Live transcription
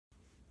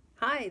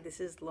Hi, this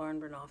is Lauren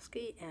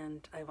Bernofsky,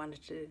 and I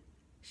wanted to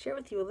share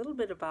with you a little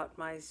bit about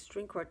my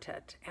string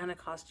quartet,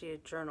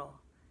 ANACOSTIA Journal.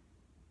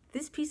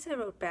 This piece I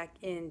wrote back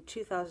in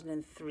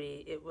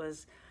 2003. It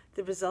was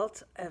the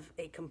result of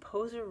a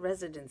composer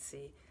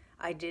residency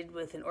I did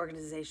with an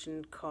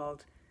organization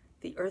called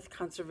the Earth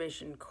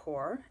Conservation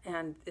Corps,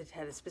 and it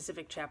had a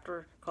specific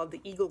chapter called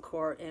the Eagle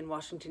Corps in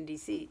Washington,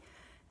 D.C.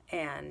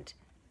 And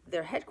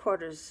their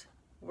headquarters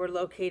were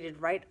located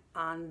right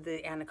on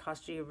the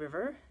Anacostia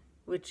River,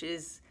 which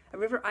is a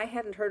river I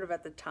hadn't heard of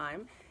at the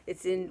time.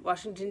 It's in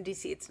Washington,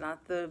 D.C. It's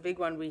not the big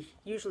one we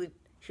usually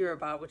hear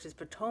about, which is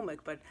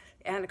Potomac, but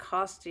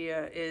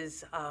Anacostia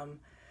is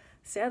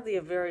sadly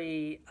a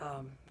very,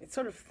 it's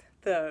sort of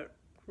the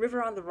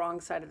river on the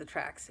wrong side of the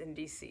tracks in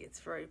D.C.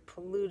 It's very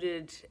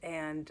polluted,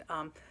 and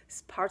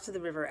parts of the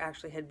river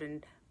actually had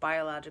been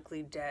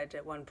biologically dead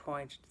at one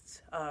point.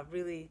 It's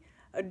really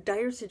a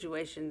dire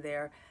situation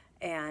there,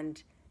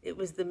 and it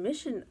was the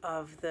mission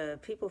of the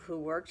people who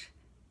worked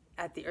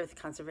at the Earth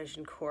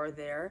Conservation Corps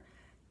there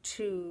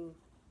to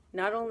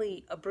not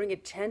only bring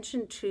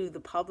attention to the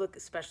public,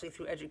 especially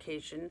through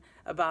education,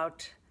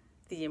 about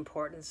the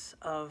importance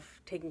of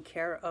taking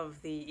care of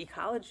the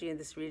ecology in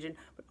this region,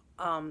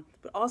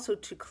 but also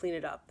to clean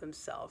it up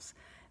themselves.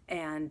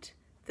 And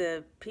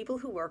the people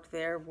who worked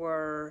there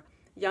were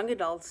young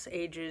adults,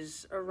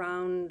 ages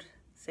around,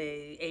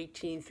 say,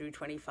 18 through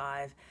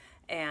 25,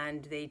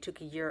 and they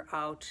took a year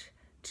out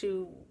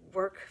to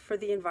work for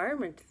the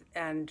environment.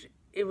 And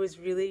it was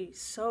really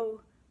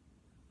so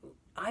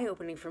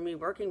eye-opening for me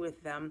working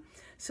with them.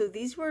 So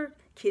these were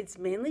kids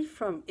mainly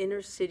from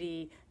inner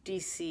city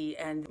DC,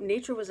 and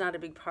nature was not a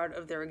big part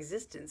of their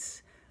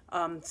existence.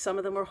 Some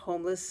of them were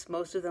homeless,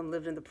 most of them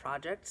lived in the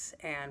projects,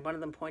 and one of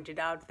them pointed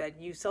out that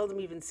you seldom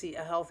even see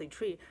a healthy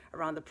tree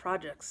around the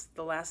projects.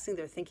 The last thing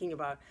they're thinking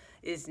about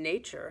is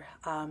nature.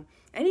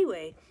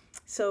 Anyway,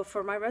 so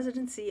for my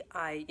residency,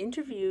 I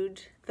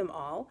interviewed them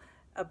all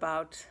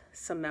about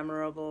some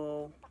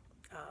memorable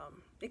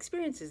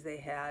experiences they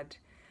had,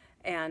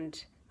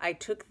 and I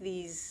took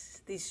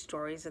these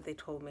stories that they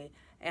told me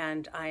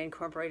and I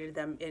incorporated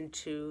them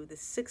into the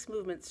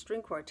 6-movement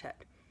string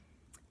quartet.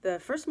 The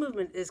first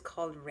movement is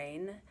called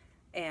Rain,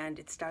 and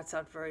it starts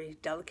out very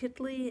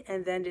delicately,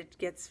 and then it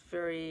gets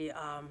very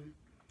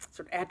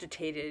sort of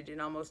agitated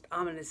and almost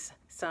ominous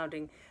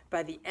sounding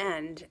by the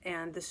end.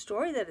 And the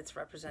story that it's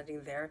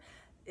representing there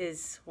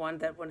is one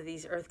that one of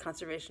these Earth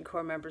Conservation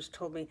Corps members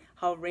told me,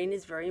 how rain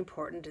is very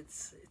important.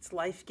 It's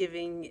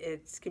life-giving,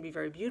 it can be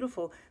very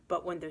beautiful,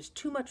 but when there's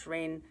too much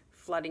rain,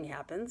 flooding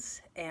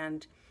happens.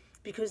 And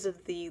because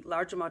of the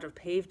large amount of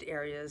paved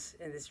areas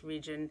in this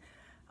region,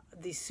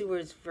 the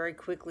sewers very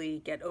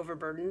quickly get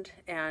overburdened,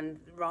 and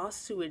raw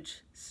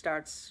sewage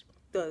starts,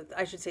 the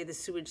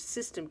sewage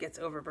system gets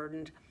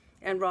overburdened,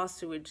 and raw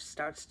sewage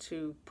starts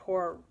to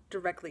pour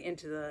directly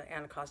into the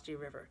Anacostia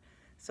River.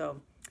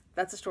 So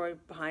that's the story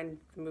behind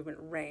the movement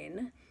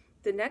Rain.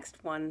 The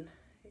next one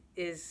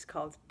is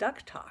called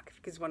Duck Talk,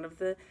 because one of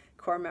the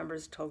Corps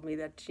members told me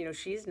that,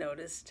 she's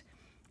noticed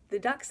the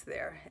ducks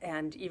there,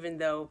 and even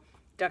though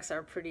ducks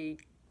are pretty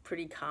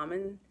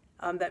common,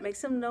 that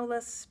makes them no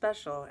less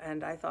special.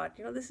 And I thought,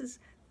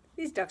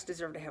 these ducks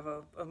deserve to have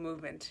a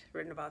movement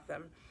written about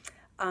them.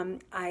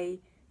 I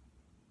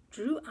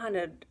drew on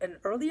an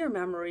earlier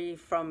memory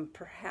from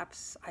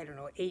perhaps,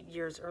 8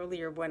 years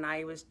earlier, when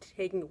I was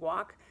taking a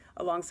walk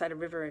alongside a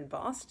river in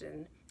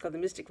Boston called the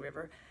Mystic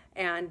River,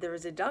 and there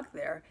was a duck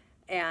there,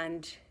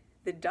 and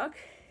the duck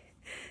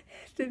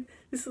did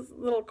this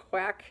little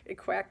quack. It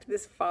quacked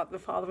the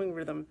following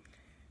rhythm: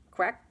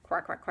 quack,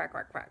 quack, quack, quack,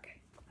 quack, quack,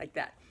 like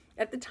that.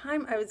 At the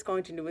time, I was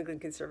going to New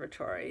England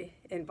Conservatory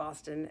in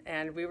Boston,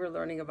 and we were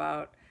learning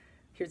about,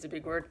 here's a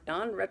big word,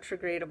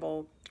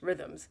 non-retrogradable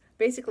rhythms,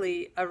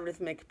 basically a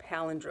rhythmic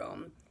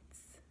palindrome.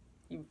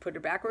 You put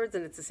it backwards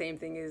and it's the same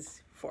thing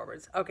as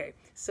forwards. Okay,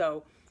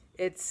 so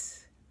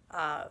it's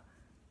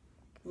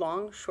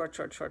long, short,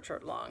 short, short,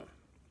 short, long.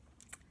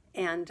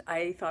 And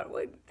I thought,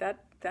 well,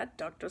 that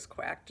duck just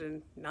quacked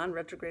a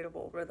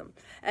non-retrogradable rhythm.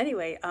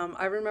 Anyway,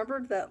 I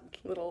remembered that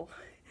little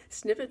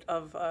snippet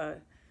of a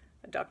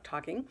duck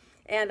talking,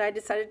 and I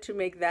decided to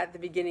make that the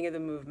beginning of the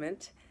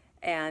movement.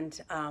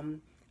 And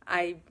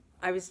I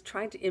was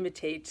trying to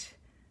imitate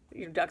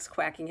ducks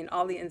quacking in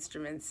all the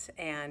instruments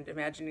and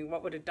imagining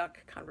what would a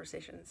duck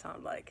conversation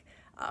sound like.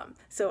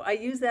 So I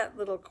used that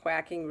little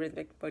quacking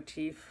rhythmic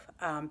motif,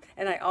 and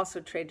I also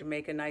tried to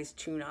make a nice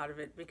tune out of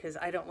it, because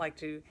I don't like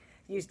to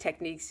use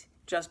techniques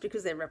just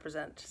because they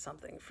represent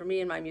something. For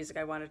me, in my music,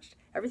 I wanted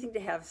everything to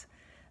have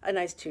a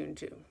nice tune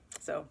too.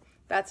 So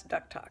that's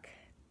Duck Talk.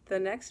 The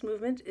next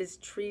movement is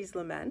Trees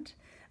Lament.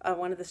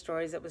 One of the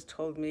stories that was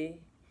told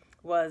me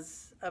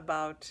was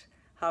about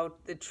how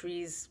the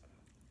trees,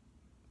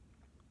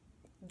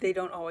 they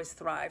don't always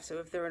thrive. So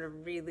if they're in a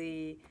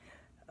really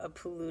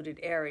polluted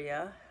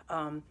area,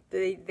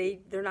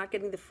 they're not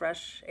getting the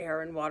fresh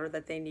air and water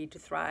that they need to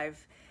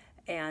thrive.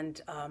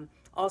 And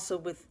also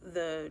with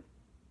the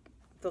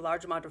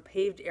large amount of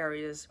paved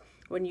areas,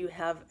 when you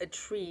have a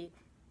tree,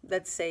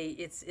 let's say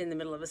it's in the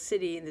middle of a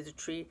city and there's a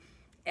tree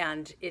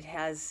and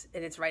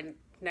it's right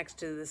next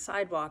to the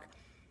sidewalk.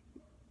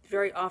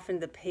 Very often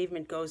the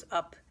pavement goes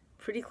up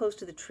pretty close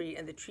to the tree,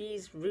 and the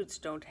tree's roots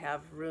don't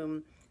have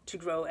room to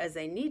grow as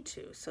they need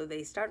to. So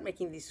they start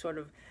making these sort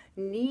of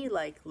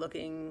knee-like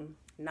looking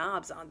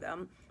knobs on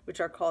them, which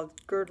are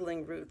called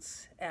girdling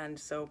roots. And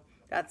so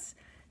that's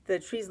the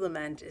tree's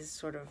lament is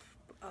sort of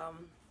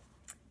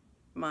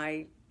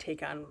my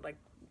take on, like,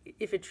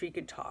 if a tree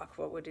could talk,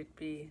 what would it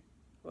be?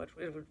 What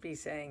it would be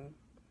saying?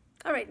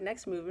 All right,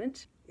 next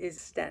movement is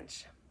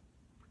stench.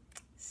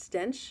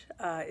 Stench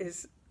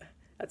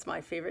that's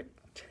my favorite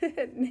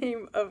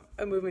name of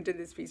a movement in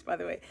this piece, by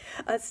the way.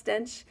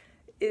 Stench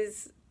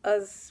is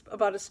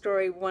about a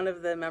story one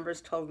of the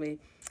members told me.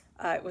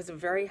 It was a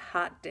very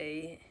hot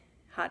day,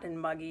 hot and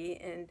muggy,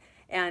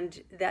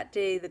 and that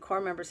day the corps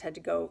members had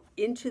to go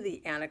into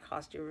the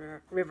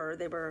Anacostia River.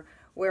 They were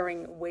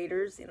wearing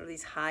waders,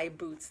 these high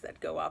boots that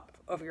go up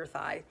over your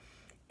thigh,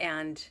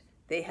 and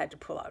they had to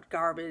pull out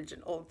garbage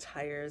and old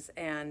tires,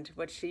 and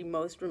what she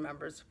most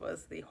remembers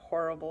was the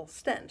horrible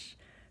stench.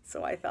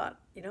 So I thought,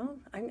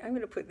 I'm going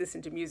to put this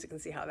into music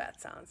and see how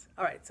that sounds.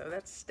 All right, so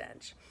that's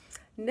stench.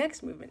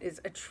 Next movement is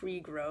A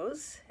Tree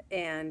Grows,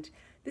 and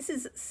this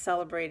is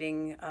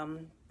celebrating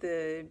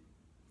the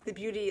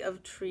beauty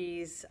of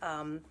trees,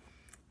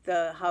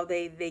 how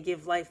they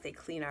give life. They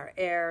clean our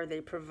air,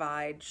 they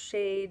provide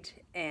shade,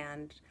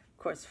 and of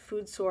course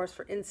food source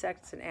for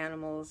insects and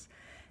animals,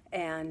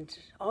 and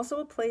also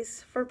a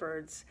place for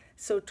birds.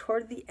 So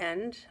toward the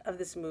end of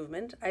this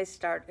movement, I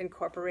start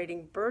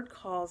incorporating bird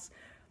calls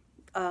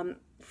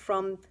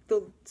from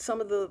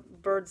some of the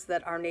birds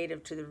that are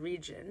native to the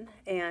region.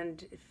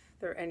 And if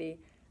there are any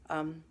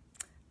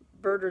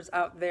birders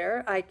out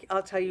there,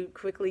 I'll tell you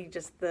quickly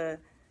just the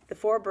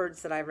 4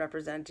 birds that I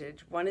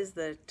represented. One is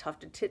the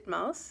tufted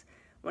titmouse,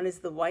 one is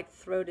the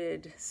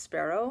white-throated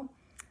sparrow,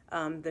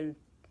 the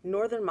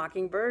northern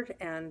mockingbird,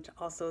 and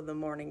also the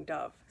mourning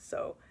dove.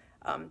 So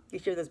you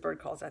hear those bird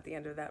calls at the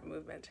end of that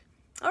movement.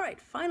 All right,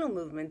 final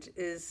movement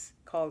is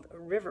called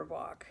River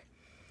Walk.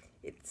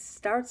 It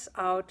starts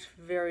out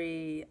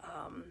very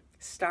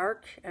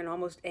stark and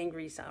almost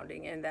angry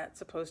sounding, and that's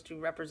supposed to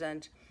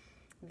represent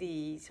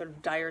the sort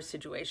of dire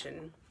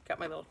situation. Got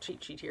my little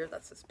cheat sheet here,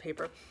 that's this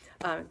paper.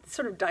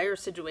 Sort of dire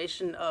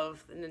situation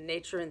of the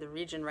nature in the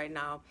region right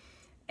now.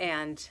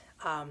 And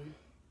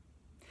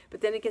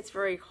but then it gets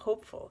very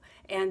hopeful.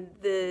 And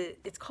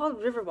it's called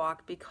Riverwalk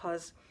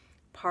because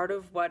part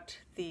of what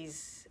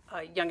these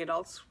young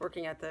adults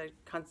working at the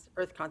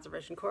Earth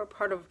Conservation Corps,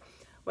 part of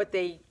what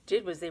they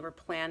did was they were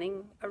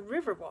planning a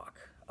river walk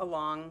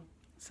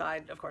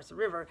alongside, of course, the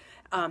river.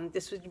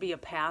 This would be a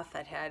path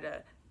that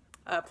had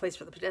a place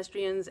for the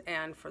pedestrians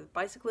and for the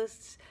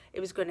bicyclists. It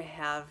was going to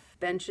have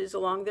benches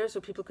along there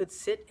so people could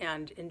sit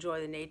and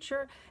enjoy the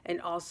nature, and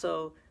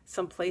also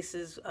some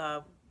places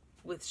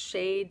with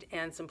shade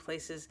and some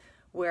places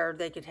where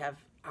they could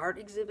have art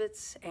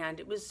exhibits. And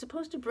it was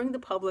supposed to bring the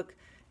public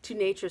to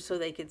nature so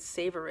they could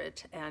savor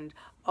it. And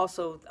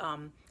also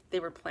they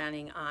were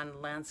planning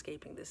on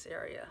landscaping this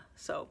area.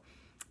 So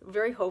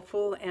very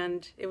hopeful,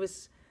 and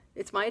it's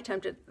my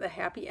attempt at the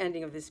happy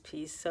ending of this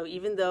piece. So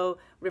even though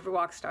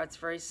Riverwalk starts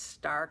very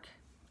stark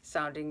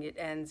sounding, it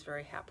ends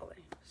very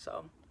happily.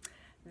 So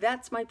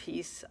that's my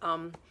piece.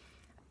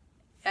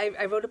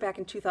 I wrote it back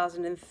in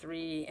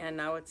 2003, and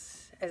now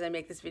as I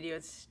make this video,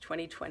 it's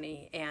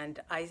 2020, and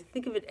I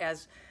think of it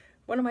as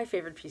one of my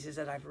favorite pieces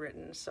that I've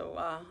written. So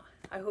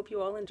I hope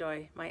you all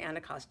enjoy my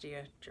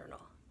Anacostia journal.